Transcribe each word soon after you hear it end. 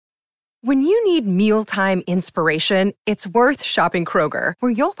When you need mealtime inspiration, it's worth shopping Kroger,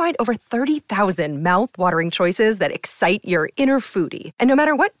 where you'll find over 30,000 mouth-watering choices that excite your inner foodie. And no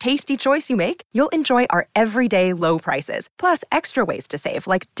matter what tasty choice you make, you'll enjoy our everyday low prices, plus extra ways to save,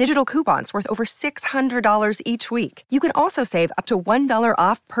 like digital coupons worth over $600 each week. You can also save up to $1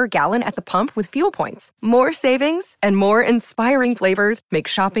 off per gallon at the pump with fuel points. More savings and more inspiring flavors make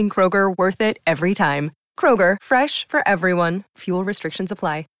shopping Kroger worth it every time. Kroger, fresh for everyone. Fuel restrictions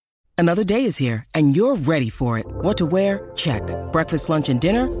apply. Another day is here, and you're ready for it. What to wear? Check. Breakfast, lunch, and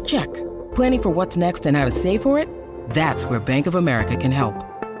dinner? Check. Planning for what's next and how to save for it? That's where Bank of America can help.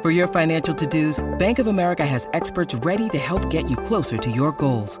 For your financial to-dos, Bank of America has experts ready to help get you closer to your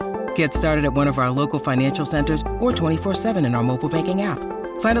goals. Get started at one of our local financial centers or 24/7 in our mobile banking app.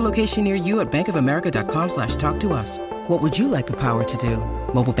 Find a location near you at bankofamerica.com/talktous. What would you like the power to do?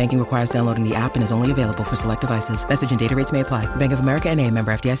 Mobile banking requires downloading the app and is only available for select devices. Message and data rates may apply. Bank of America N.A.,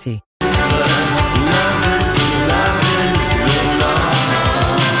 member FDIC. Well,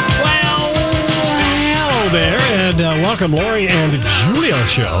 hello there, and welcome Lori and Julio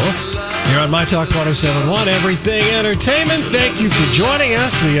show here on My Talk 1071, Everything Entertainment. Thank you for joining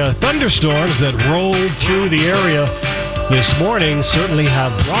us. The thunderstorms that rolled through the area this morning certainly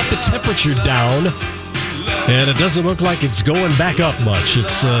have brought the temperature down. And it doesn't look like it's going back up much.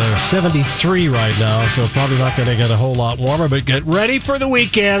 It's 73 right now, so probably not going to get a whole lot warmer. But get ready for the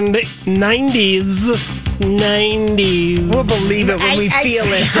weekend. 90s. We'll believe it when we feel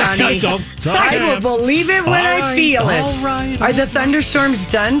it, Donnie. I will believe it when I feel it. All right. Are the thunderstorms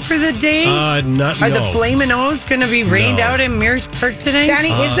done for the day? Are the Flamin' O's going to be rained out in Mears Park today?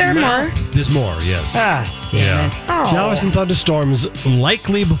 Donnie, is there more? There's more, yes. Damn it. Oh. Showers and thunderstorms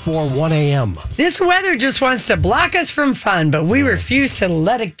likely before 1 a.m. This weather just wants to block us from fun, but we refuse to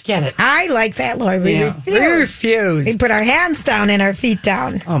let it get it. I like that, Lori. We refuse. We put our hands down and our feet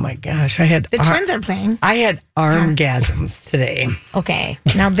down. Oh my gosh, the twins are playing. I had armgasms today. Okay,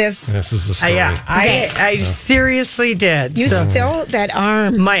 now this is the story. I seriously did. You still that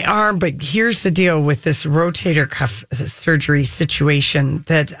arm? My arm, but here's the deal with this rotator cuff surgery situation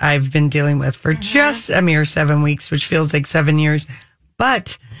that I've been dealing with for just a mere 7 weeks, which feels like 7 years.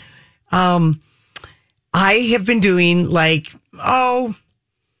 But I have been doing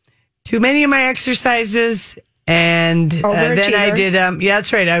too many of my exercises. And then I did,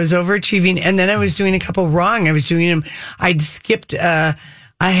 that's right. I was overachieving. And then I was doing a couple wrong. I was doing them. I'd skipped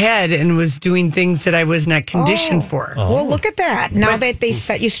ahead and was doing things that I was not conditioned for. Well, look at that. Now that they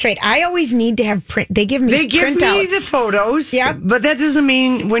set you straight. I always need to have print. They give me printouts. The photos. Yep. But that doesn't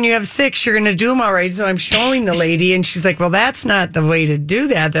mean when you have 6, you're going to do them all right. So I'm showing the lady and she's like, well, that's not the way to do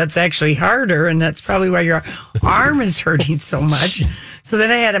that. That's actually harder. And that's probably why your arm is hurting so much. So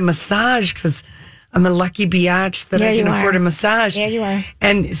then I had a massage because I'm a lucky biatch that I can afford a massage. Yeah, you are.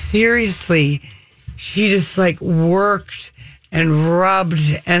 And seriously, she just worked and rubbed,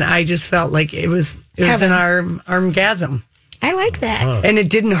 and I just felt like it was an armgasm. I like that. And it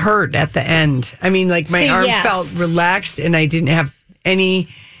didn't hurt at the end. I mean, my arm felt relaxed, and I didn't have any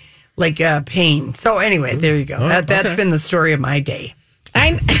pain. So anyway, there you go. That's been the story of my day.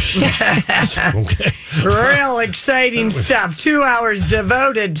 I'm real exciting stuff. 2 hours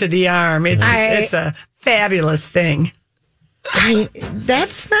devoted to the arm. It's a fabulous thing.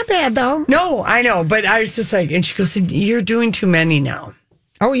 That's not bad though. No, I know, but I was just and she goes, "You're doing too many now."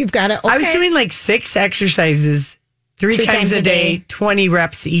 Oh, you've got to. Okay. I was doing 6 exercises, 3 times a day, 20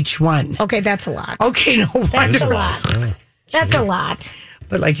 reps each one. Okay, that's a lot. Okay, no wonder. That's a lot. That's a lot.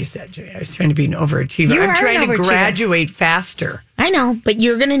 But like you said, Julia, I was trying to be an overachiever. I'm trying to graduate faster. I know, but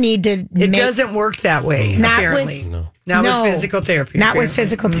you're going to need to. It doesn't work that way, apparently. Not with physical therapy. Not with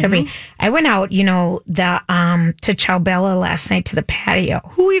physical therapy. I went out, to Chowbella last night to the patio.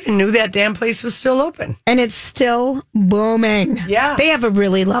 Who even knew that damn place was still open? And it's still booming. Yeah. They have a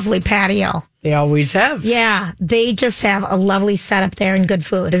really lovely patio. They always have. Yeah. They just have a lovely setup there and good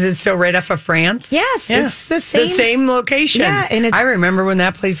food. Is it still right off of France? Yes. Yeah. It's the same. The same location. Yeah. And I remember when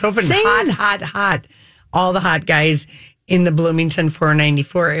that place opened. Hot. All the hot guys in the Bloomington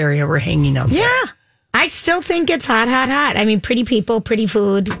 494 area were hanging out there. Yeah. I still think it's hot. I mean, pretty people, pretty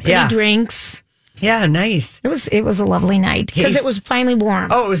food, pretty drinks. Yeah, nice. It was a lovely night because it was finally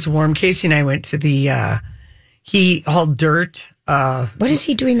warm. Oh, it was warm. Casey and I went to the, he hauled dirt. What is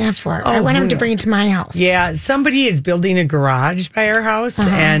he doing that for? I want him to bring it to my house. Yeah, somebody is building a garage by our house.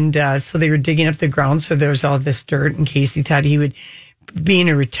 And so they were digging up the ground. So there was all this dirt. And Casey thought he would, being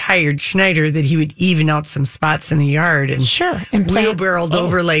a retired Schneider, that he would even out some spots in the yard. And and wheelbarrowed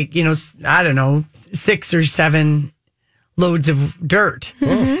over I don't know, 6 or 7 loads of dirt.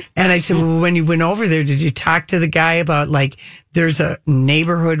 And I said, well, when you went over there, did you talk to the guy about like, there's a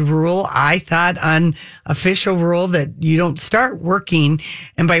neighborhood rule? I thought unofficial rule that you don't start working.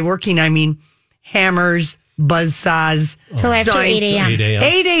 And by working, I mean hammers, buzzsaws. Till after 8 a.m. 8 a.m.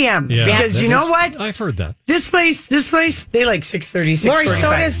 8 a.m. Yeah, Because that you know is- what? I've heard that. This place, they like 6:30, Lori,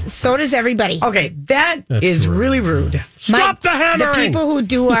 6:45. so does everybody. Okay, that's That's rude. really rude. Stop the The hammering! people who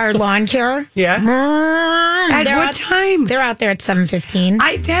do our lawn care. Yeah. At they're what out- time? They're out there at 7:15.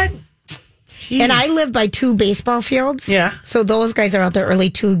 And I live by 2 baseball fields. Yeah. So those guys are out there early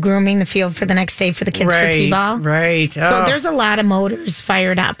too, grooming the field for the next day for the kids for T-ball. Right. So there's a lot of motors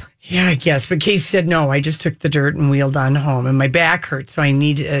fired up. Yeah, I guess. But Casey said, no, I just took the dirt and wheeled on home. And my back hurts, so I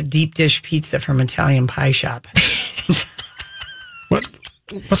need a deep dish pizza from Italian Pie Shop.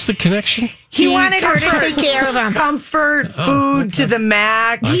 What's the connection? He wanted her to take care of him. Comfort food to the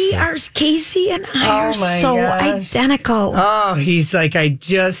max. Casey and I are so gosh. identical. Oh, he's like, I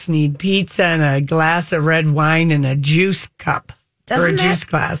just need pizza and a glass of red wine and a juice cup. or a juice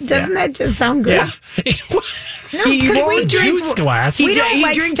glass. Doesn't that just sound good? Yeah. No, He 'cause won't we drink juice glass. We don't he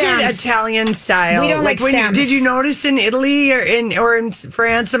like drinks stems. it Italian style. We don't like stems. Did you notice in Italy or in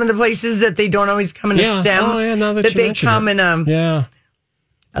France, some of the places that they don't always come in a stem? Oh, yeah, now that you they mention come it. in Yeah.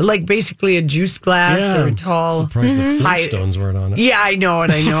 like basically a juice glass Yeah. or a tall. Surprised the Flintstones weren't on it. Yeah, I know it.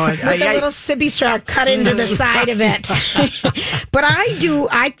 With a little sippy straw cut into the side of it. But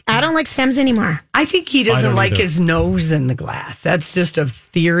I don't like stems anymore. I think he doesn't don't like either. his nose in the glass. That's just a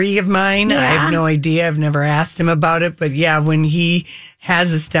theory of mine. I Yeah. have no idea. I've never asked him about it. But yeah, when he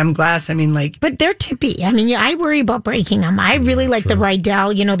has a stem glass, I mean, like, But they're tippy. I mean, I worry about breaking them. I really like the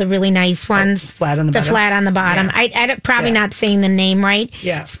Rydell, the really nice ones. flat on the bottom. flat on the bottom. Yeah. I probably not saying the name right.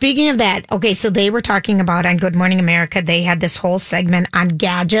 Yeah. Speaking of that, okay, so they were talking about on Good Morning America, they had this whole segment on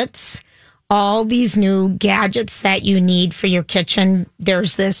gadgets. All these new gadgets that you need for your kitchen.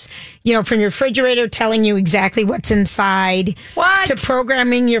 There's this, from your refrigerator telling you exactly what's inside. What? To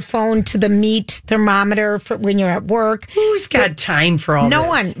programming your phone to the meat thermometer for when you're at work. who's got time for all No this?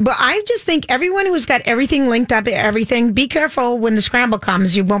 one. But I just think everyone who's got everything linked up, everything, be careful when the scramble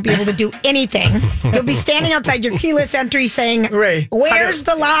comes. You won't be able to do anything. You'll be standing outside your keyless entry saying, Right. where's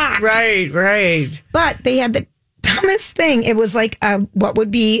the lock? Right. But they had the dumbest thing. It was like what would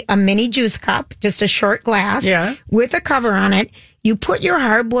be a mini juice cup, just a short glass with a cover on it. You put your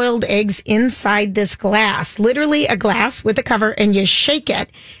hard-boiled eggs inside this glass, literally a glass with a cover, and you shake it.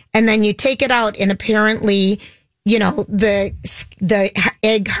 And then you take it out, and apparently, the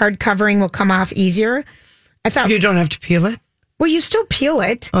egg hard covering will come off easier. I thought You don't have to peel it? well, you still peel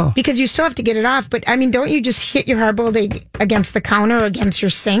it because you still have to get it off. But I mean, don't you just hit your hard-boiled egg against the counter or against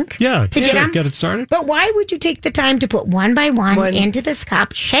your sink? Yeah, to get them? get it started. But why would you take the time to put one by one into this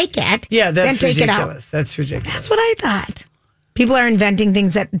cup, shake it, Yeah, that's then take ridiculous. it out? That's ridiculous. That's what I thought. People are inventing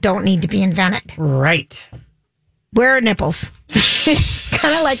things that don't need to be invented. Right. Where are nipples?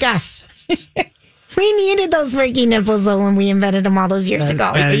 Kind of like us. We needed those freaky nipples though when we invented them all those years ago.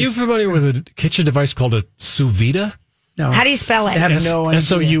 Are you familiar with a kitchen device called a sous vide? No. How do you spell it? I have no idea.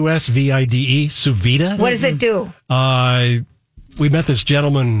 SOUSVIDE, sous vide. What does it do? We met this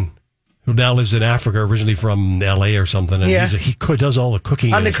gentleman who now lives in Africa, originally from LA or something, and he does all the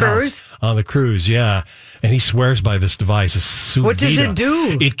cooking On in the his house. cruise? On the cruise, yeah. And he swears by this device, a sous What does vide. it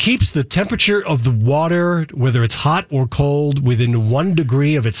do? It keeps the temperature of the water, whether it's hot or cold, within 1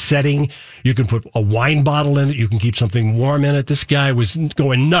 degree of its setting. You can put a wine bottle in it. You can keep something warm in it. This guy was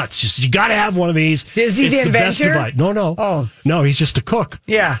going nuts. Just, you got to have one of these. Is he It's the best inventor? device. No. Oh. No, he's just a cook.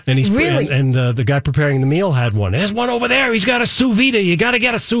 Yeah. And he's Really? and the guy preparing the meal had one. There's one over there. He's got a sous vide. You got to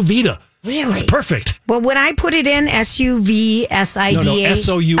get a sous vide. Really? It's perfect. Well, when I put it in SUVSIDA, No,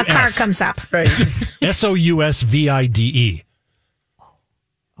 SOUS. a car comes up. Right. SOUSVIDE.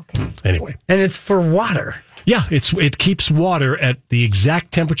 Okay. Anyway. And it's for water. Yeah, it keeps water at the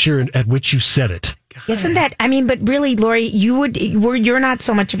exact temperature at which you set it. Isn't that? I mean, but really, Lori, you're not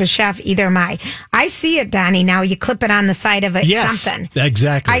so much of a chef, either am I. I see it, Donnie. Now you clip it on the side of it. Yes, Something.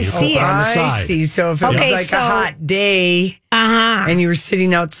 exactly. I see it. On the I side. see. So if it Okay, was like so- a hot day and you were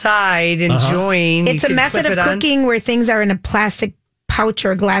sitting outside enjoying, It's you a could method clip of it on. cooking where things are in a plastic pouch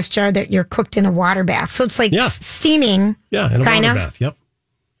or a glass jar that you're cooked in a water bath. So it's like Yeah. steaming. Yeah, in a kind water of. bath. Yep.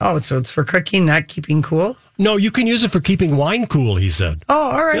 Oh, so it's for cooking, not keeping cool? No, you can use it for keeping wine cool, he said.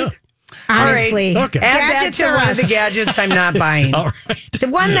 Oh, all right. Yeah. Honestly, Okay. Add that gadgets to are one of us. the gadgets I'm not buying. All right. The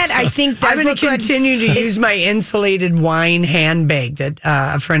one that I think I'm does going look to good. continue to use my insulated wine handbag that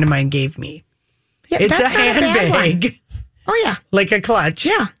a friend of mine gave me. Yeah, It's a that's not bad handbag, one. Oh yeah, like a clutch,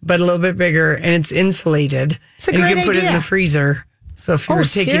 Yeah. but a little bit bigger, and it's insulated. It's a and you great can put it in idea. the freezer. So if you Oh, were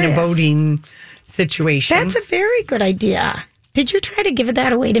taking serious? a boating situation. That's a very good idea. Did you try to give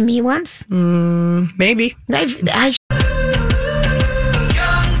that away to me once? Maybe.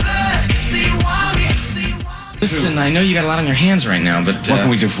 Listen, I know you got a lot on your hands right now, but... what can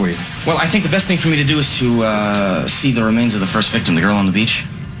we do for you? Well, I think the best thing for me to do is to see the remains of the first victim, the girl on the beach.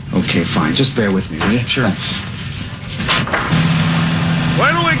 Okay, fine. Just bear with me, will you? Sure. Thanks.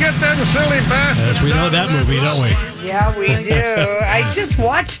 When do we get them silly bastards? Yes, we know that movie, don't we? Yeah, we do. I just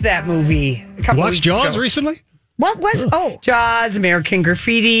watched that movie a couple Watched weeks Jaws ago. recently? What was? Oh, Jaws, American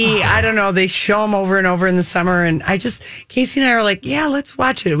Graffiti. I don't know. They show them over and over in the summer. And Casey and I are like, yeah, let's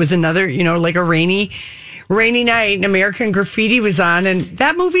watch it. It was another, like a rainy night, and American Graffiti was on. And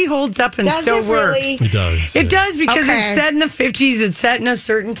that movie holds up and does still it works. really? It does. It does because Okay. it's set in the 50s. It's set in a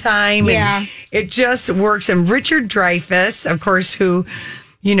certain time. Yeah. And it just works. And Richard Dreyfuss, of course, who,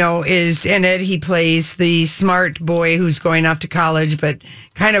 is in it. He plays the smart boy who's going off to college, but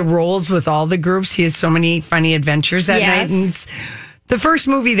kind of rolls with all the groups. He has so many funny adventures that Yes. night. And it's the first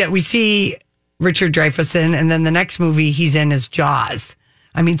movie that we see Richard Dreyfuss in. And then the next movie he's in is Jaws.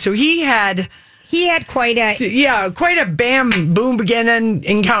 I mean, so he had quite a bam boom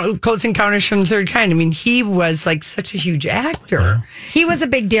beginning Close Encounters from the Third Kind. I mean, he was like such a huge actor. He was a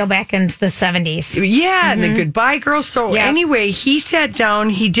big deal back in the 70s. Yeah, and the Goodbye Girl. So Yep. anyway, he sat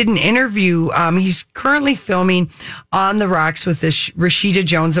down. He did an interview. He's currently filming On the Rocks with this Rashida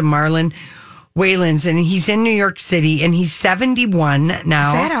Jones and Marlon Wayans, and he's in New York City, and he's 71 now.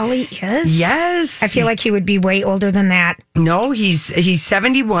 Is that all he is? Yes. I feel like he would be way older than that. No, he's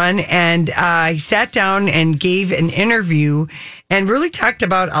 71, and he sat down and gave an interview and really talked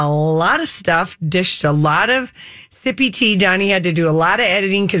about a lot of stuff, dished a lot of sippy tea down. He had to do a lot of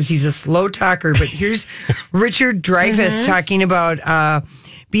editing because he's a slow talker. But here's Richard Dreyfuss talking about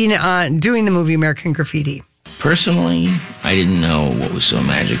doing the movie American Graffiti. Personally, I didn't know what was so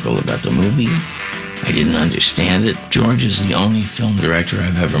magical about the movie. I didn't understand it. George is the only film director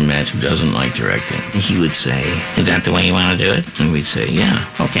I've ever met who doesn't like directing. He would say, "Is that the way you want to do it?" And we'd say, "Yeah,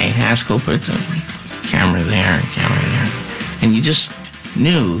 okay, Haskell, put the camera there and camera there." And you just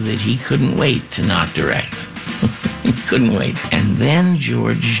knew that he couldn't wait to not direct. He couldn't wait. And then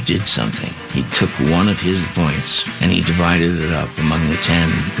George did something. He took one of his points and he divided it up among the 10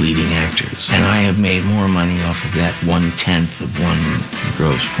 leading actors. And I have made more money off of that 1/10 of one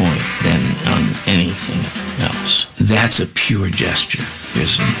gross point than on anything else. That's a pure gesture.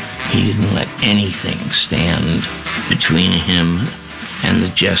 He didn't let anything stand between him and the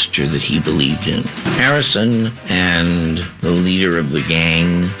gesture that he believed in. Harrison and the leader of the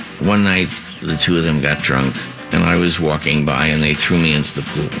gang, one night the two of them got drunk, and I was walking by and they threw me into the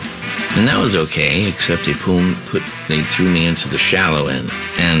pool. And that was okay, except they threw me into the shallow end,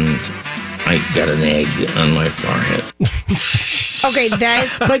 and I got an egg on my forehead. Okay,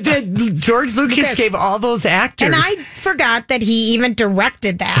 that's... But George Lucas gave all those actors. And I forgot that he even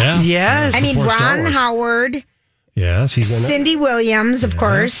directed that. Yeah. Yes. I mean, Before Star Ron Wars. Howard, Yes, he's in it. Cindy Williams, of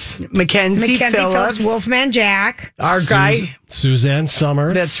course, Mackenzie Phillips, Wolfman Jack. our guy. Suzanne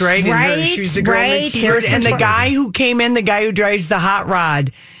Summers. That's right. Right, She was the girl right. that teetered. And the guy who came in, the guy who drives the hot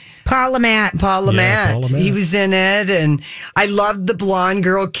rod. Paul LeMat. Paul LeMat. Yeah, Paul LeMat. He was in it. And I loved the blonde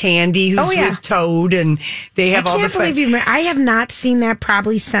girl, Candy, who's with Toad. And they have all the I can't believe you. I have not seen that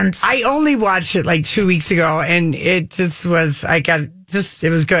probably since. I only watched it like 2 weeks ago. And it just was, it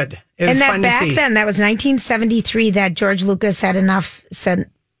was good. It was and that fun back to see. then, that was 1973, that George Lucas had enough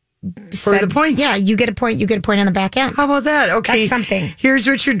said the points. Yeah, you get a point on the back end. How about that? Okay. That's something. Here's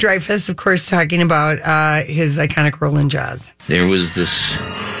Richard Dreyfuss, of course, talking about his iconic role in Jaws. There was this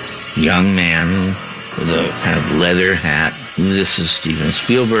young man with a kind of leather hat. This is Steven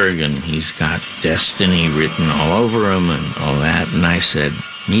Spielberg, and he's got Destiny written all over him and all that. And I said,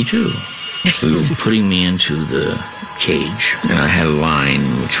 me too. We were putting me into the cage, and I had a line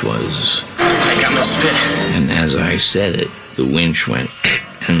which was, I got no spit. and as I said it, the winch went,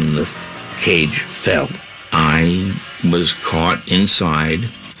 and the cage fell. I was caught inside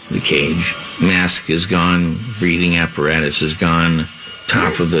the cage. Mask is gone, breathing apparatus is gone,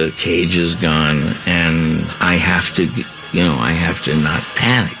 top of the cage is gone, and I have to not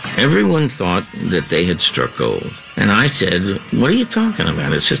panic. Everyone thought that they had struck gold. And I said, what are you talking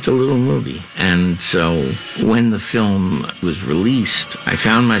about? It's just a little movie. And so when the film was released, I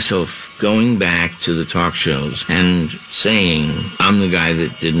found myself going back to the talk shows and saying, I'm the guy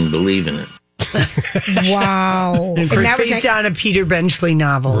that didn't believe in it. Wow. And of course, that was based on a Peter Benchley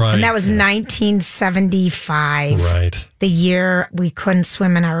novel. Right. And that was 1975. Right. The year we couldn't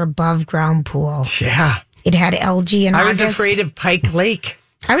swim in our above ground pool. Yeah. It had LG in I August. was afraid of Pike Lake.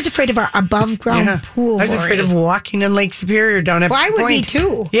 I was afraid of our above ground pool. I was afraid of walking in Lake Superior down at Well, I would be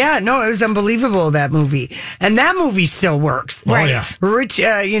too. Yeah, no, it was unbelievable, that movie. And that movie still works. Oh, yeah. Richard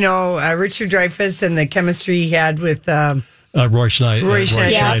Dreyfuss and the chemistry he had with Roy Schneider. Roy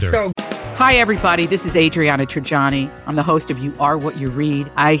Schneider. So Hi, everybody. This is Adriana Trajani. I'm the host of You Are What You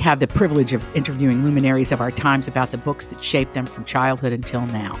Read. I have the privilege of interviewing luminaries of our times about the books that shaped them from childhood until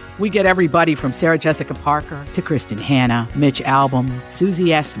now. We get everybody from Sarah Jessica Parker to Kristen Hanna, Mitch Albom, Susie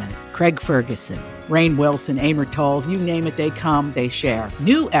Essman, Craig Ferguson, Rainn Wilson, Amor Tolls, you name it, they come, they share.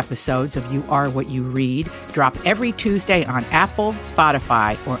 New episodes of You Are What You Read drop every Tuesday on Apple,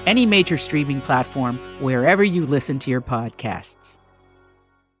 Spotify, or any major streaming platform wherever you listen to your podcasts.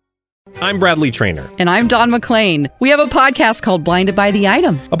 I'm Bradley Trainer. And I'm Don McClain. We have a podcast called Blinded by the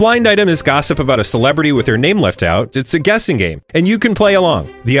Item. A blind item is gossip about a celebrity with their name left out. It's a guessing game, and you can play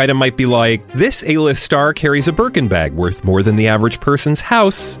along. The item might be like, this A-list star carries a Birkin bag worth more than the average person's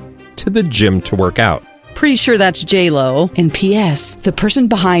house to the gym to work out. Pretty sure that's J-Lo. And P.S. the person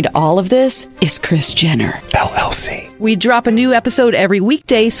behind all of this is Kris Jenner, LLC. We drop a new episode every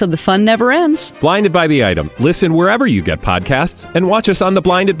weekday so the fun never ends. Blinded by the Item. Listen wherever you get podcasts and watch us on the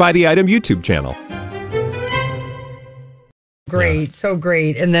Blinded by the Item YouTube channel. Great, so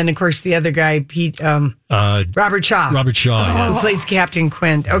great. And then, of course, the other guy, Robert Shaw. Robert Shaw, who plays Captain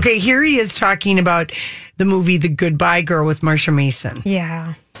Quint. Okay, here he is talking about the movie The Goodbye Girl with Marsha Mason.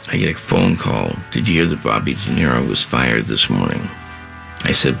 Yeah. I get a phone call. Did you hear that Bobby De Niro was fired this morning?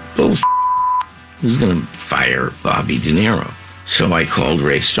 I said, bullshit. Who's going to fire Bobby De Niro? So I called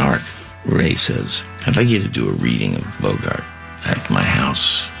Ray Stark. Ray says, I'd like you to do a reading of Bogart at my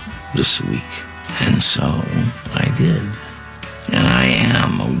house this week. And so I did. And I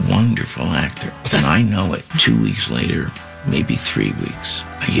am a wonderful actor. And I know it. 2 weeks later, maybe 3 weeks,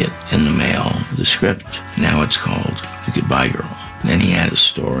 I get in the mail the script. Now it's called The Goodbye Girl. Then he had his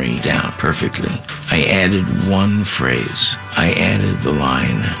story down perfectly. I added one phrase. I added the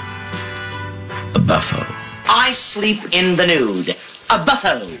line, a buffo. I sleep in the nude. A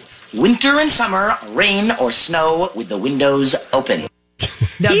buffo. Winter and summer, rain or snow with the windows open.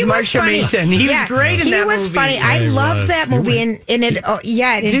 That's Marsha Mason. He was great in that movie. He was funny. I loved that movie. And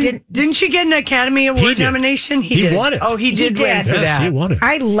it, didn't she get an Academy Award nomination? He won it. Oh, he did win for that. He won it.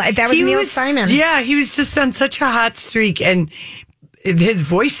 That was Neil Simon. Yeah, he was just on such a hot streak. And his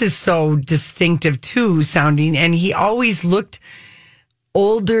voice is so distinctive, too, sounding. And he always looked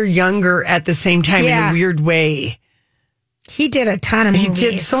older, younger at the same time in a weird way. He did a ton of movies. He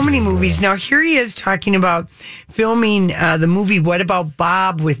did so many movies. Now, here he is talking about filming the movie What About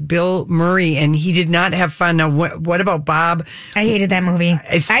Bob with Bill Murray, and he did not have fun. Now, What About Bob? I hated that movie.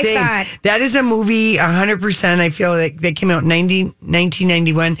 I saw it. That is a movie, 100%. I feel like that came out in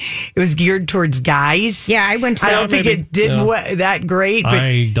 1991. It was geared towards guys. Yeah, I went to that. I don't think it did that great. But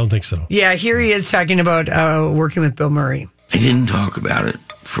I don't think so. Yeah, here he is talking about working with Bill Murray. I didn't talk about it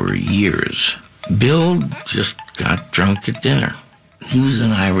for years. Bill just got drunk at dinner. He was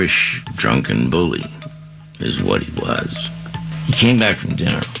an Irish drunken bully, is what he was. He came back from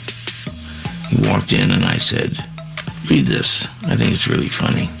dinner. He walked in and I said, read this. I think it's really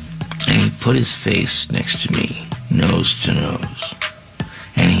funny. And he put his face next to me, nose to nose.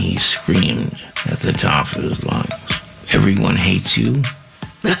 And he screamed at the top of his lungs, everyone hates you.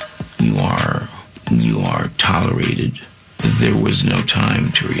 You are tolerated. There was no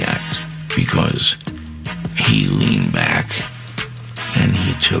time to react. Because he leaned back and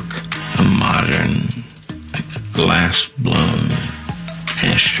he took a modern, glass-blown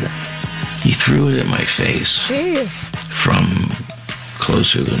ashtray. He threw it at my face from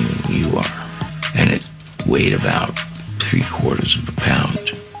closer than you are. And it weighed about 3/4 of a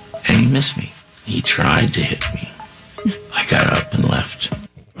pound. And he missed me. He tried to hit me. I got up and left.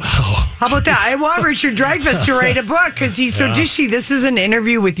 How about that? I want Richard Dreyfuss to write a book because he's so dishy. This is an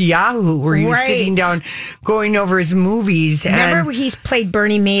interview with Yahoo where he was sitting down going over his movies. Remember, he's played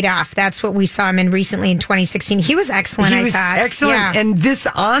Bernie Madoff. That's what we saw him in recently in 2016. He was excellent, I thought. Excellent. Yeah. And this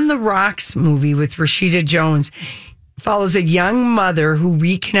On the Rocks movie with Rashida Jones follows a young mother who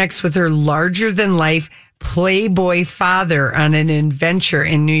reconnects with her larger-than-life Playboy father on an adventure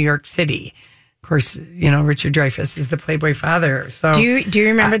in New York City. Of course, Richard Dreyfuss is the Playboy father. So, do you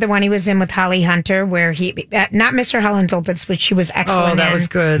remember the one he was in with Holly Hunter, where he not Mr. Holland's Opus, which she was excellent. Oh, that was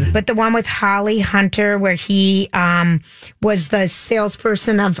good. But the one with Holly Hunter, where he was the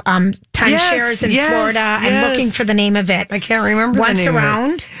salesperson of timeshares in Florida. I'm looking for the name of it. I can't remember. Once the name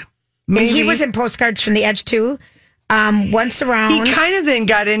Around. Maybe. And he was in Postcards from the Edge too. Once Around. He kind of then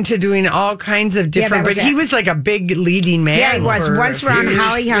got into doing all kinds of different, but he was like a big leading man. Yeah, he was. Once Around,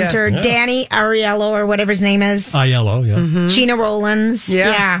 Holly Hunter, Danny Ariello, or whatever his name is. Aiello, yeah. Mm-hmm. Gina Rowlands.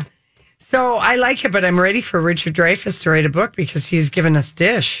 Yeah. So I like it, but I'm ready for Richard Dreyfuss to write a book because he's given us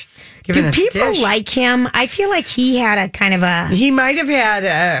Dish. Do people like him? I feel like he had a kind of a... He might have had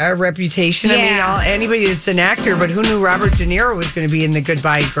a reputation. Yeah. I mean, anybody that's an actor, but who knew Robert De Niro was going to be in The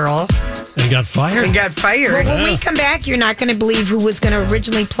Goodbye Girl? And got fired. Well, when we come back, you're not going to believe who was going to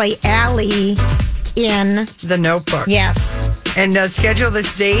originally play Allie in The Notebook. Yes. And schedule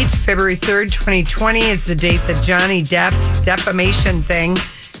this date, February 3rd, 2020 is the date that Johnny Depp's defamation thing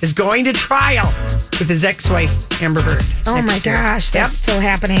is going to trial with his ex-wife, Amber Heard. Oh my gosh, that's still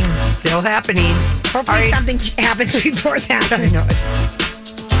happening. Still happening. Hopefully something happens before that. I know it.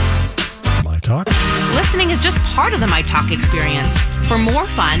 My Talk. Listening is just part of the My Talk experience. For more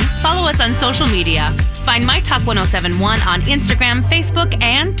fun, follow us on social media. Find My Talk 1071 on Instagram, Facebook,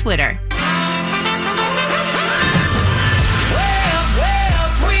 and Twitter.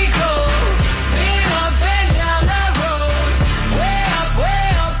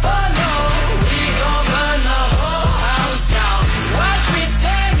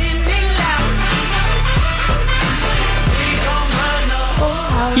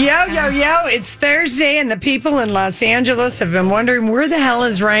 Yo, it's Thursday, and the people in Los Angeles have been wondering where the hell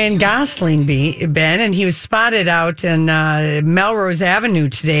has Ryan Gosling been? And he was spotted out in Melrose Avenue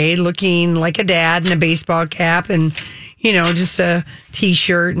today looking like a dad in a baseball cap and, just a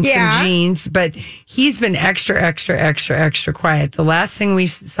T-shirt and some jeans. But he's been extra quiet. The last thing we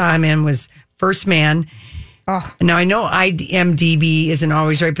saw him in was First Man. Oh. Now, I know IMDb isn't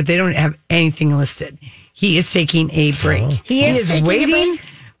always right, but they don't have anything listed. He is taking a break. Oh. He is waiting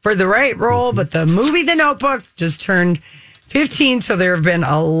for the right role, but the movie The Notebook just turned 15, so there have been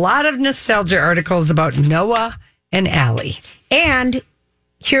a lot of nostalgia articles about Noah and Allie. And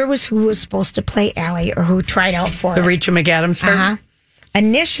here was who was supposed to play Allie, or who tried out for the it. Rachel McAdams part? Uh-huh.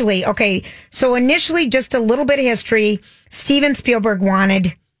 Initially, just a little bit of history. Steven Spielberg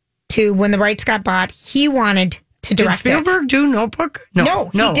wanted to, when the rights got bought, he wanted to direct Did Spielberg do Notebook?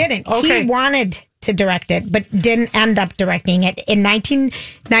 No, he didn't. Okay. He wanted to direct it, but didn't end up directing it. In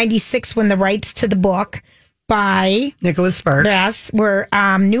 1996, when the rights to the book by Nicholas Sparks, where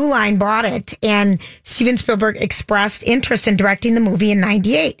New Line bought it, and Steven Spielberg expressed interest in directing the movie in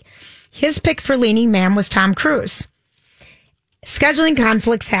 98. His pick for leading man was Tom Cruise. Scheduling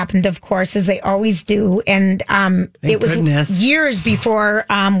conflicts happened, of course, as they always do, and it was years before,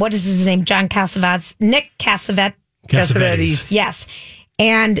 what is his name? Nick Cassavetes. Yes.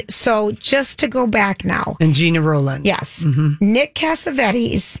 And so just to go back now. And Gina Rowlands. Yes. Mm-hmm. Nick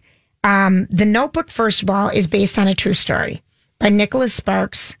Cassavetes. The Notebook, first of all, is based on a true story by Nicholas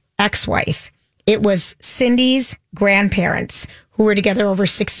Sparks' ex-wife. It was Cindy's grandparents who were together over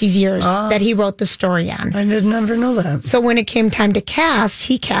 60 years that he wrote the story on. I did never know that. So when it came time to cast,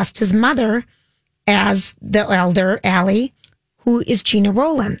 he cast his mother as the elder, Allie, who is Gina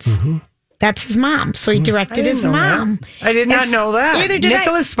Rowlands. Mm-hmm. That's his mom. So he directed his mom. I did not know that. Neither did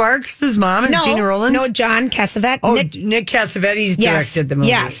Nicholas Sparks, his mom, is Gina Rowlands? No, John Cassavetes. Oh, Nick Cassavetes directed the movie.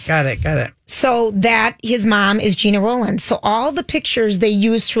 Yes. Got it. So that his mom is Gina Rowlands. So all the pictures they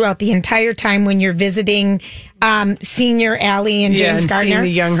use throughout the entire time when you're visiting senior Allie and James Gardner. Seeing the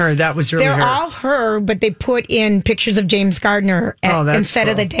young her, that was really They're all her, but they put in pictures of James Gardner instead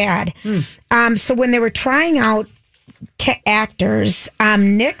of the dad. So when they were trying out actors,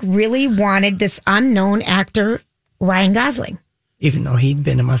 Nick really wanted this unknown actor, Ryan Gosling. Even though he'd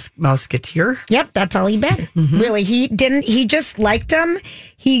been a Mouseketeer? Yep, that's all he'd been. Mm-hmm. Really, he just liked him.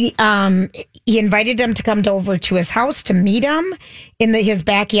 He invited him to come over to his house to meet him in his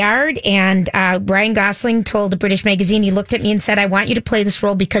backyard. And Ryan Gosling told a British magazine, he looked at me and said, I want you to play this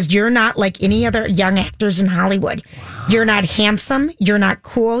role because you're not like any other young actors in Hollywood. Wow. You're not handsome. You're not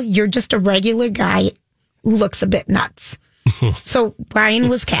cool. You're just a regular guy who looks a bit nuts. So Ryan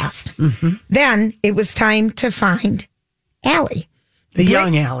was cast. Mm-hmm. Then it was time to find Allie. The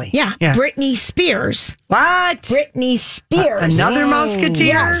young Allie. Yeah. Britney Spears. What? Britney Spears. Another Mouseketeer?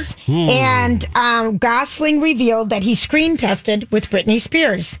 Yes. And Gosling revealed that he screen tested with Britney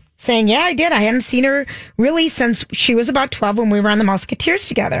Spears, saying, yeah, I did. I hadn't seen her really since she was about 12 when we were on the Mouseketeers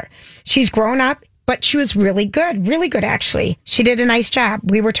together. She's grown up, but she was really good, actually. She did a nice job.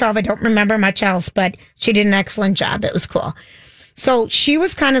 We were 12. I don't remember much else, but she did an excellent job. It was cool. So she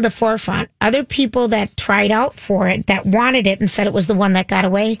was kind of the forefront. Other people that tried out for it, that wanted it and said it was the one that got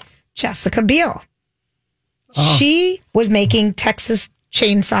away, Jessica Biel. Oh. She was making Texas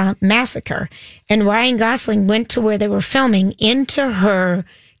Chainsaw Massacre. And Ryan Gosling went to where they were filming into her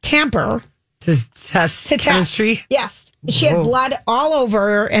camper To test chemistry? Yes. She had blood all over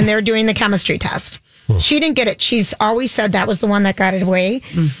her, and they're doing the chemistry test. She didn't get it. She's always said that was the one that got it away.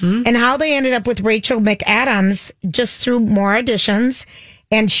 Mm-hmm. And how they ended up with Rachel McAdams just through more auditions.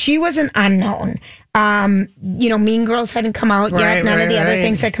 And she was an unknown. Mean Girls hadn't come out yet. None of the other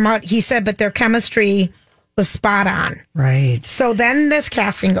things had come out. He said, but their chemistry was spot on. Right. So then this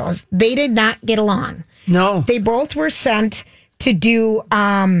casting goes. They did not get along. No. They both were sent to do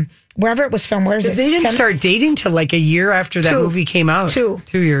wherever it was filmed. Where is it? They didn't start dating till like a year after that movie came out. 2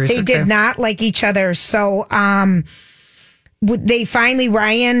 years. They did not like each other. So they finally,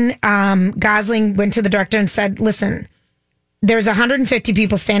 Ryan Gosling went to the director and said, listen, there's 150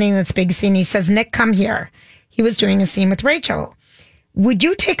 people standing in this big scene. He says, Nick, come here. He was doing a scene with Rachel. Would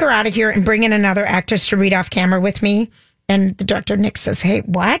you take her out of here and bring in another actress to read off camera with me? And the director, Nick, says, hey,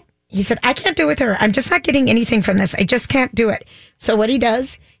 what? He said, I can't do it with her. I'm just not getting anything from this. I just can't do it. So what he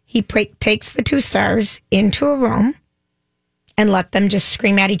does, he takes the 2 stars into a room and let them just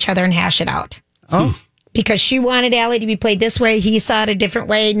scream at each other and hash it out. Oh. Because she wanted Allie to be played this way. He saw it a different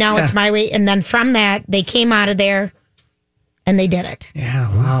way. Now it's my way. And then from that, they came out of there and they did it.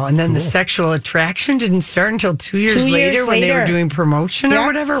 Yeah, wow. And then the sexual attraction didn't start until 2 years later when they were doing promotion or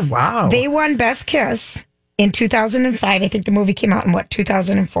whatever? Wow. They won Best Kiss in 2005. I think the movie came out in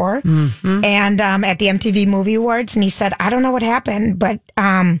 2004? Mm-hmm. And at the MTV Movie Awards. And he said, I don't know what happened, but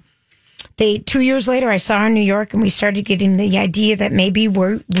 2 years later, I saw her in New York and we started getting the idea that maybe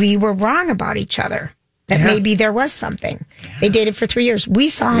we were wrong about each other. That maybe there was something. Yeah. They dated for 3 years. We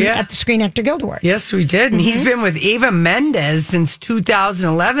saw him at the Screen Actor Guild Awards. Yes, we did. And he's been with Eva Mendes since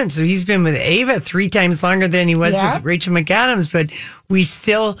 2011. So he's been with Eva 3 times longer than he was with Rachel McAdams. But we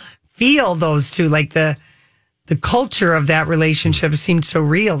still feel those two, like the culture of that relationship seemed so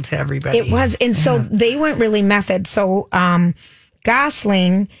real to everybody. It was. And so they went really method. So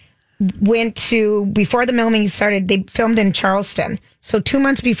Gosling went to, before the filming started, they filmed in Charleston. So 2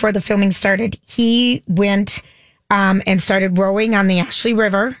 months before the filming started, he went and started rowing on the Ashley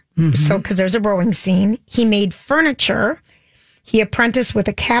River. Mm-hmm. So, because there's a rowing scene. He made furniture. He apprenticed with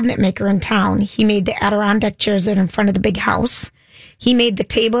a cabinet maker in town. He made the Adirondack chairs that are in front of the big house. He made the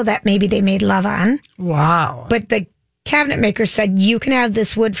table that maybe they made love on. Wow. But the cabinet maker said, you can have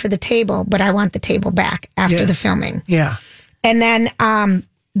this wood for the table, but I want the table back after the filming. Yeah. And then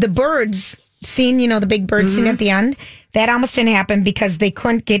the birds scene, the big bird scene at the end, that almost didn't happen because they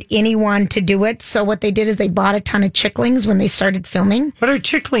couldn't get anyone to do it. So what they did is they bought a ton of chicklings when they started filming. What are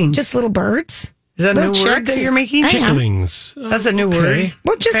chicklings? Just little birds. Is that a new word that you're making? Chicklings. That's a new word.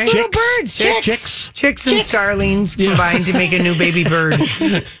 Well, just little birds. Chicks and starlings combined to make a new baby bird.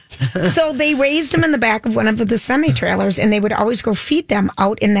 So they raised them in the back of one of the semi-trailers, and they would always go feed them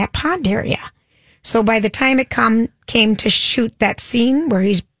out in that pond area. So by the time it came to shoot that scene where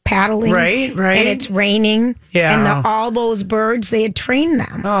he's paddling, right, and it's raining, and all those birds, they had trained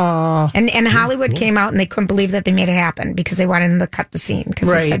them. Oh, and Hollywood came out and they couldn't believe that they made it happen because they wanted them to cut the scene because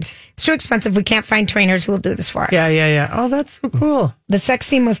they said it's too expensive. We can't find trainers who will do this for us. Yeah. Oh, that's so cool. The sex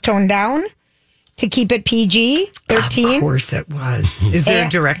scene was toned down to keep it PG-13. Of course it was. Is there a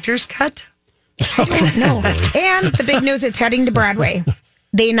director's cut? I don't know. And the big news, it's heading to Broadway.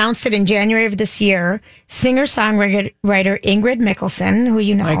 They announced it in January of this year. Singer-songwriter Ingrid Michaelson, who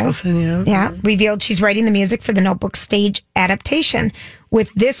you know. Yeah, revealed she's writing the music for the Notebook stage adaptation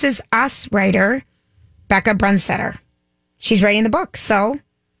with This Is Us writer Becca Brunstetter. She's writing the book. So,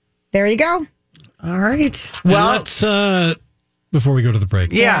 there you go. All right. Well, let's, before we go to the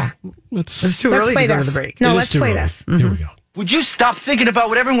break. Yeah. It's too early to go to the break. No, let's play this. Here we go. Would you stop thinking about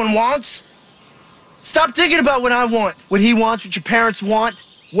what everyone wants? Stop thinking about what I want, what he wants, what your parents want.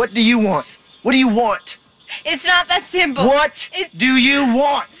 What do you want? What do you want? It's not that simple. What do you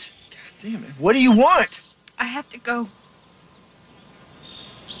want? God damn it. What do you want? I have to go.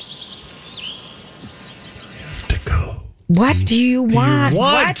 What do you want?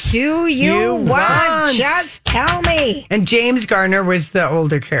 What do you want? Just tell me. And James Garner was the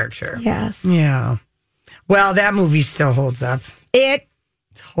older character. Yes. Yeah. Well, that movie still holds up. It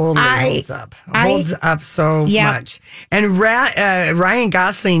totally holds up. Holds up so much. And Ryan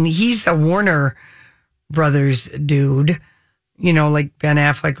Gosling, he's a Warner Brothers dude. Like Ben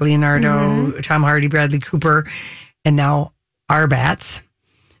Affleck, Leonardo, Tom Hardy, Bradley Cooper, and now Arbats.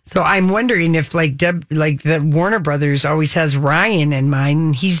 So I'm wondering if the Warner Brothers always has Ryan in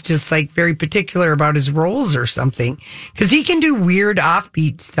mind. He's just very particular about his roles or something because he can do weird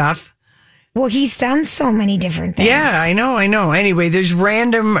offbeat stuff. Well, he's done so many different things. Yeah, I know. Anyway, there's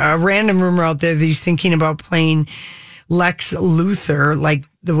random rumor out there that he's thinking about playing Lex Luthor, like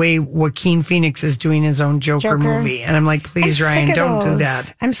the way Joaquin Phoenix is doing his own Joker movie. And I'm like, please, Ryan, don't do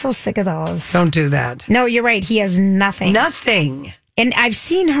that. I'm so sick of those. Don't do that. No, you're right. He has nothing. Nothing. And I've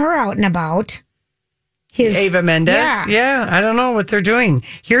seen her out and about. Ava Mendes. Yeah, I don't know what they're doing.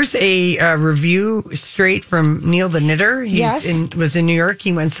 Here's a review straight from Neil the Knitter. He was in New York.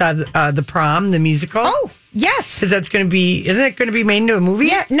 He went and saw the Prom, the musical. Oh, yes. Because that's going to be, isn't it going to be made into a movie?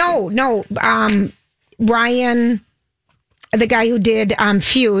 Yeah, no. Ryan, the guy who did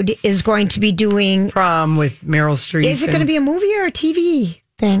Feud, is going to be doing Prom with Meryl Streep. Is it going to be a movie or a TV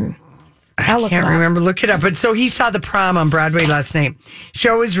thing? I can't remember. Look it up. But so he saw the Prom on Broadway last night.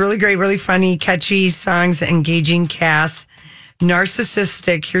 Show was really great, really funny, catchy songs, engaging cast.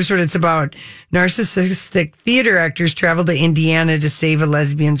 Narcissistic. Here's what it's about. Narcissistic theater actors travel to Indiana to save a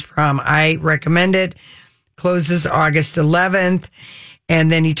lesbian's prom. I recommend it. Closes August 11th.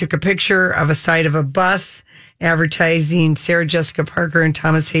 And then he took a picture of a side of a bus advertising Sarah Jessica Parker and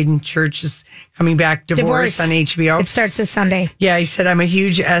Thomas Hayden Church is coming back, Divorce on HBO. It starts this Sunday. Yeah, he said, I'm a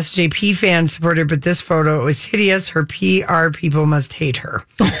huge SJP fan supporter, but this photo was hideous. Her PR people must hate her.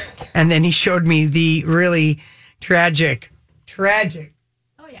 And then he showed me the really tragic,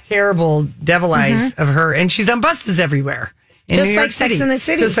 terrible devil eyes of her. And she's on buses everywhere. Just like Sex in the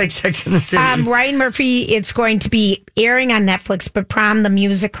City. Just like Sex in the City. Ryan Murphy, it's going to be airing on Netflix, but Prom, the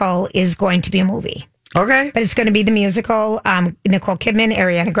musical, is going to be a movie. Okay. But it's going to be the musical. Nicole Kidman,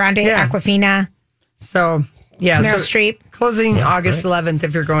 Ariana Grande, Awkwafina. So, yeah. Meryl Streep. Closing August 11th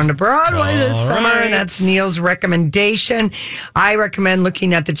if you're going to Broadway this summer. And that's Neil's recommendation. I recommend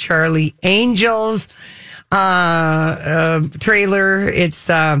looking at the Charlie Angels trailer. It's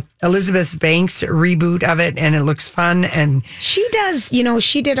Elizabeth Banks reboot of it, and it looks fun. And she does,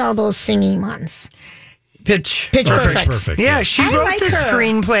 she did all those singing ones. Pitch Perfect. Yeah, she wrote the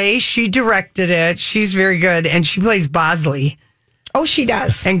screenplay. She directed it. She's very good, and she plays Bosley. Oh, she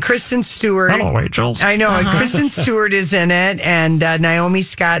does. And Kristen Stewart. Hello, Angel. I know. And Kristen Stewart is in it, and Naomi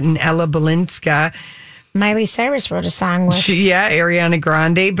Scott and Ella Balinska. Miley Cyrus wrote a song with. Ariana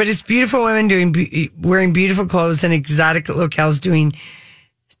Grande. But it's beautiful women wearing beautiful clothes in exotic locales doing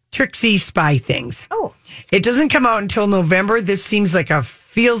tricksy spy things. Oh. It doesn't come out until November. This feels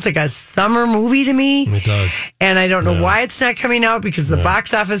like a summer movie to me. It does. And I don't know why it's not coming out, because the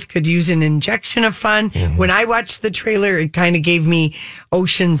box office could use an injection of fun. Mm-hmm. When I watched the trailer, it kind of gave me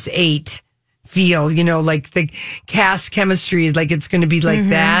Ocean's 8 feel, like the cast chemistry, like it's going to be like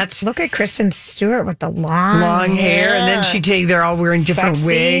that. Look at Kristen Stewart with the long hair. And then they're all wearing different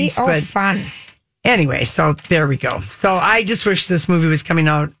wigs. But fun. Anyway, so there we go. So I just wish this movie was coming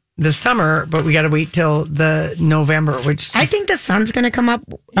out this summer, but we got to wait till the November, which I think the sun's going to come up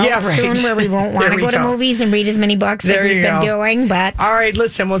soon, where we won't want to go to movies and read as many books that we've been doing. But all right,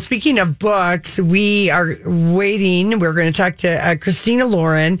 listen. Well, speaking of books, we are waiting. We're going to talk to Christina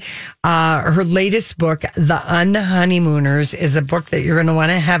Lauren. Her latest book, The Unhoneymooners, is a book that you're going to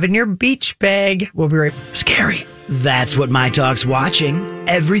want to have in your beach bag. We'll be right back. Scary. That's what My Talk's watching.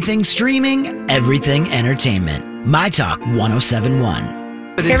 Everything streaming, everything entertainment. My Talk 107.1.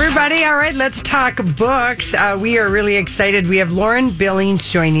 Hey everybody, all right, let's talk books. We are really excited. We have Lauren Billings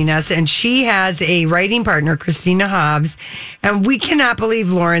joining us, and she has a writing partner, Christina Hobbs. And we cannot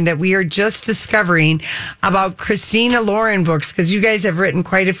believe, Lauren, that we are just discovering about Christina Lauren books, because you guys have written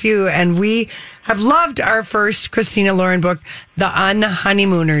quite a few, and we have loved our first Christina Lauren book, The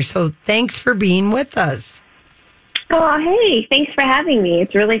Unhoneymooners. So thanks for being with us. Oh, hey, thanks for having me.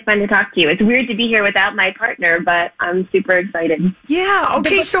 It's really fun to talk to you. It's weird to be here without my partner, but I'm super excited. Yeah,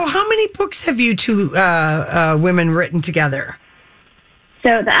 okay, so how many books have you two women written together?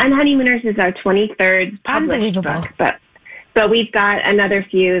 So The Unhoneymooners is our 23rd published book, but we've got another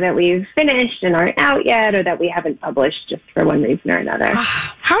few that we've finished and aren't out yet, or that we haven't published just for one reason or another.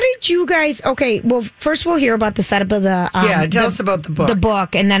 How did you guys, well, first we'll hear about the setup of the... tell us about the book. The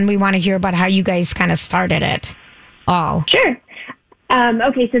book, and then we want to hear about how you guys kind of started it. Oh, sure.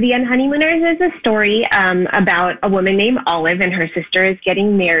 Okay, so The Unhoneymooners is a story about a woman named Olive, and her sister is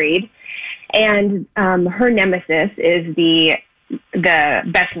getting married, and her nemesis is the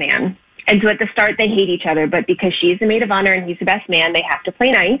best man. And so at the start they hate each other, but because she's the maid of honor and he's the best man, they have to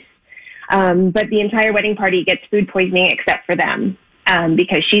play nice. But the entire wedding party gets food poisoning except for them,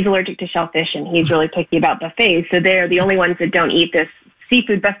 because she's allergic to shellfish and he's really picky about buffets. So they're the only ones that don't eat this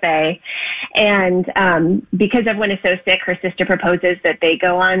seafood buffet. And because everyone is so sick, her sister proposes that they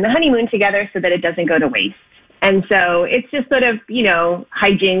go on the honeymoon together so that it doesn't go to waste. And so it's just sort of,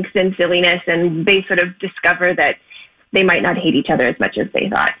 hijinks and silliness, and they sort of discover that they might not hate each other as much as they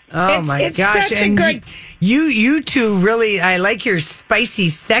thought. Oh my gosh! Such and a good. You two really. I like your spicy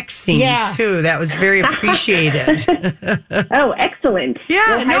sex scenes too. That was very appreciated. Oh, excellent!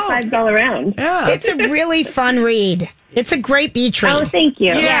 Yeah, high fives all around. Yeah, it's a really fun read. It's a great beach read. Oh, thank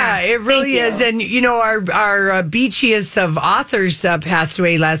you. Yeah, it really is. And our beachiest of authors passed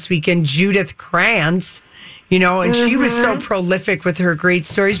away last weekend, Judith Krantz. And she was so prolific with her great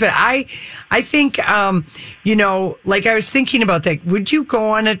stories. But I think, like I was thinking about that. Would you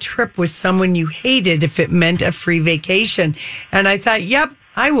go on a trip with someone you hated if it meant a free vacation? And I thought, yep,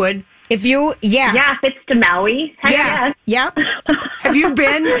 I would. If you, if it's to Maui, heck yeah. Had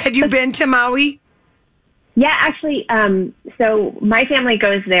you been to Maui? Yeah, actually, so my family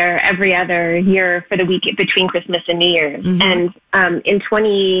goes there every other year for the week between Christmas and New Year's. And in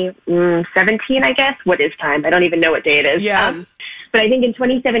 2017, I guess, what is time? I don't even know what day it is. Yeah. But I think in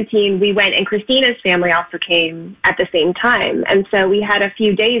 2017, we went, and Christina's family also came at the same time. And so we had a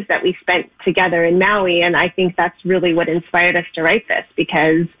few days that we spent together in Maui, and I think that's really what inspired us to write this,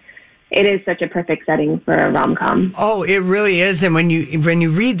 because it is such a perfect setting for a rom-com. Oh, it really is. And when you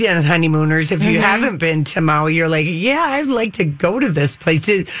read The Honeymooners, if you haven't been to Maui, you're like, yeah, I'd like to go to this place.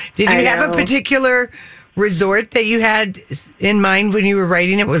 Did you have a particular resort that you had in mind when you were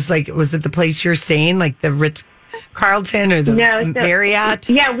writing it? Was it the place you're staying, like the Ritz-Carlton or the Marriott?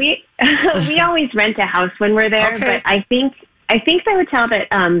 Yeah, we always rent a house when we're there. Okay. But I think the hotel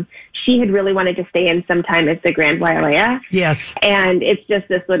that she had really wanted to stay in sometime is the Grand Wailea. Yes. And it's just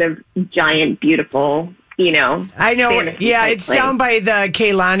this sort of giant, beautiful, I know. Yeah, it's place. down by the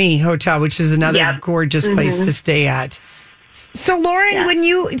Keilani Hotel, which is another gorgeous place to stay at. So, Lauren, when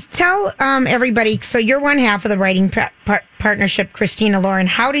you tell everybody, so you're one half of the writing partnership, Christina, Lauren,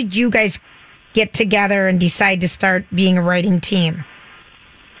 how did you guys get together and decide to start being a writing team?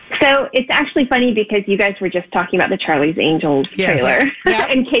 So it's actually funny because you guys were just talking about the Charlie's Angels trailer. Yep.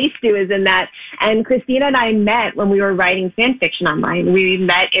 And K-Stu is in that. And Christina and I met when we were writing fan fiction online. We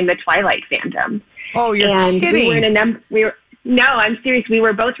met in the Twilight fandom. Oh, you're kidding. We were no, I'm serious. We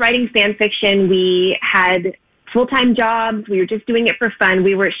were both writing fan fiction. We had full-time jobs. We were just doing it for fun.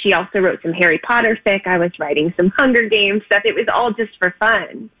 She also wrote some Harry Potter fic. I was writing some Hunger Games stuff. It was all just for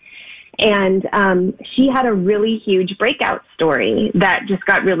fun. And she had a really huge breakout story that just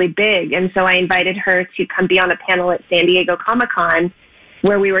got really big. And so I invited her to come be on a panel at San Diego Comic-Con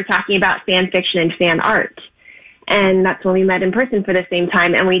where we were talking about fan fiction and fan art. And that's when we met in person for the same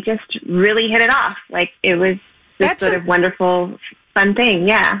time. And we just really hit it off. Like, it was this sort of wonderful, fun thing.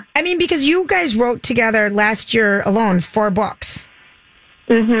 Yeah. I mean, because you guys wrote together last year alone 4 books.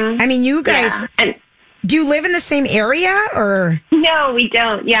 Mm-hmm. I mean, you guys... Yeah. Do you live in the same area, or? No, we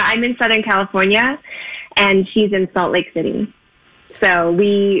don't. Yeah, I'm in Southern California, and she's in Salt Lake City. So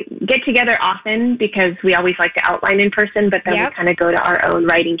we get together often because we always like to outline in person, but then we kind of go to our own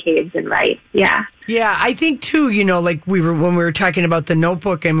writing caves and write. Yeah. Yeah, I think, too, like when we were talking about The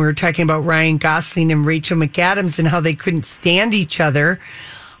Notebook and we were talking about Ryan Gosling and Rachel McAdams and how they couldn't stand each other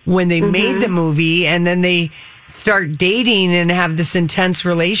when they made the movie, and then they start dating and have this intense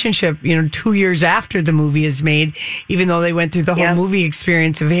relationship, 2 years after the movie is made, even though they went through the whole movie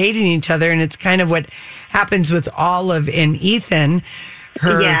experience of hating each other. And it's kind of what happens with Olive and Ethan,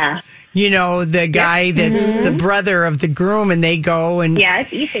 the guy that's the brother of the groom, and they go and... Yeah,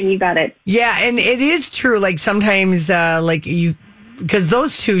 it's Ethan, you got it. Yeah, and it is true. Like sometimes, because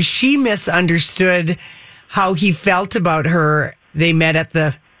those two, she misunderstood how he felt about her. They met at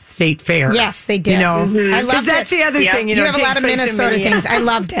the State Fair. Yes, they did. I love that's the other thing. You have a lot of Minnesota things. I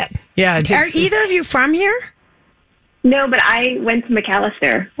loved it. Yeah. Are either of you from here? No, but I went to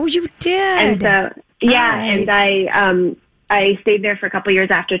McAllister. Oh, you did? And and I stayed there for a couple years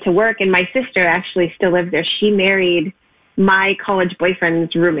after to work, and my sister actually still lives there. She married my college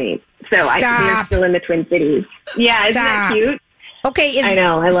boyfriend's roommate. So they're still in the Twin Cities. Yeah, isn't that cute? Okay. I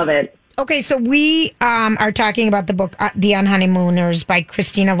know. I love it. Okay, so we are talking about the book The Honeymooners by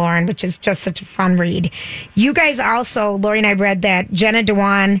Christina Lauren, which is just such a fun read. You guys also, Lori and I read that Jenna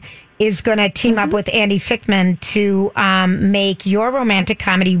Dewan is going to team up with Andy Fickman to make your romantic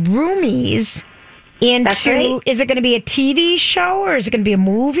comedy Roomies into... Is it going to be a TV show or is it going to be a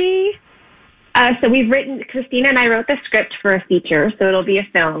movie? So Christina and I wrote the script for a feature, so it'll be a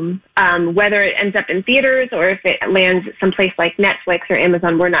film. Whether it ends up in theaters or if it lands someplace like Netflix or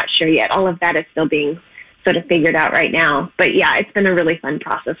Amazon, we're not sure yet. All of that is still being sort of figured out right now. But yeah, it's been a really fun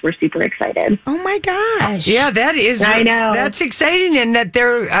process. We're super excited. Oh my gosh. Yeah, that is. I know. That's exciting. And that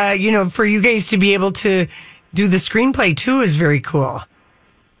they're, for you guys to be able to do the screenplay too is very cool.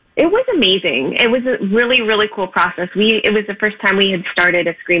 It was amazing. It was a really, really cool process. It was the first time we had started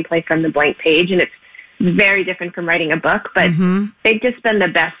a screenplay from the blank page, and it's very different from writing a book, but they've just been the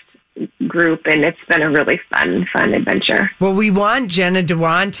best group, and it's been a really fun adventure. Well, we want Jenna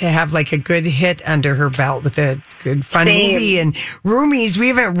Dewan to have like a good hit under her belt with a good fun movie. And Roomies, we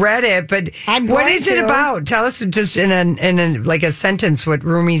haven't read it, but what is it about? Tell us just in a like a sentence what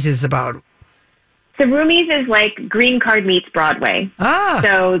Roomies is about. So Roomies is like Green Card meets Broadway.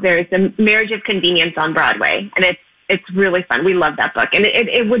 So there's a marriage of convenience on Broadway, and it's really fun. We love that book, and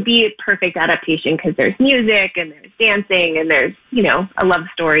it would be a perfect adaptation because there's music and there's dancing and there's a love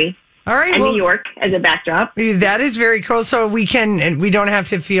story. All right, and New York as a backdrop. That is very cool. So we don't have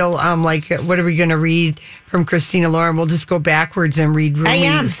to feel like, what are we going to read from Christina Lauren? We'll just go backwards and read Roomies. I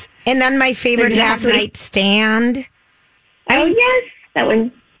am. And then my favorite Half Night Stand. Yes, that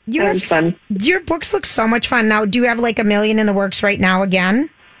one. That was fun. Your books look so much fun. Now, do you have like 1 million in the works right now again?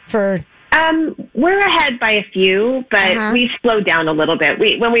 We're ahead by a few, but we slowed down a little bit.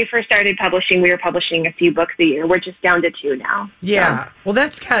 When we first started publishing, we were publishing a few books a year. We're just down to 2 now. Yeah. So. Well,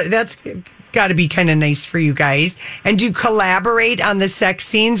 that's got to be kind of nice for you guys. And do you collaborate on the sex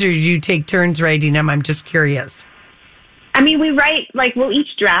scenes, or do you take turns writing them? I'm just curious. I mean, we write, we'll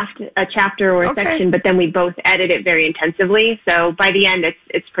each draft a chapter or a section, but then we both edit it very intensively. So by the end,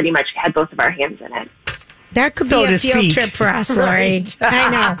 it's pretty much had both of our hands in it. That could be a field trip for us, Lori. Right. I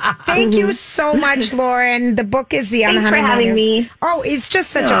know. Thank you so much, Lauren. The book is The Thanks for having me. Oh, it's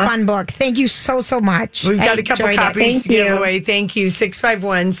just such a fun book. Thank you so much. We've got a couple copies to give away. Thank you.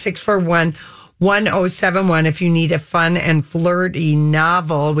 651-641-1071. If you need a fun and flirty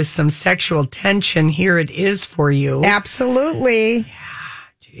novel with some sexual tension, here it is for you. Absolutely. Yeah,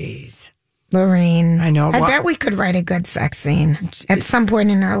 jeez. Lorraine. I know. I bet we could write a good sex scene at some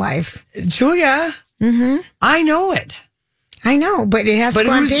point in our life. Julia. I know it. I know, but it has to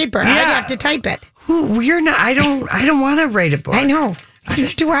go on paper. I'd have to type it. We're not. I don't want to write a book. I know.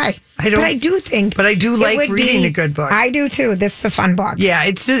 Neither do I. But I do think. But I do like reading a good book. I do too. This is a fun book. Yeah,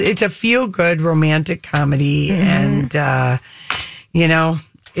 it's a feel good romantic comedy, and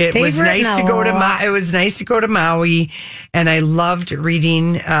it was nice to go to It was nice to go to Maui, and I loved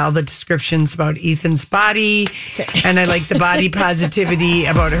reading all the descriptions about Ethan's body, and I liked the body positivity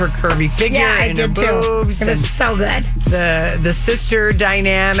about her curvy figure and her boobs. It was so good. The sister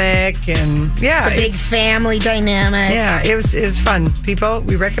dynamic, and the big family dynamic. Yeah, it was fun. People,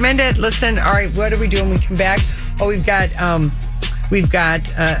 we recommend it. Listen, all right, what are we doing when we come back? Oh, we've got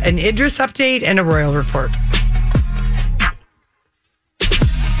an Idris update and a Royal report.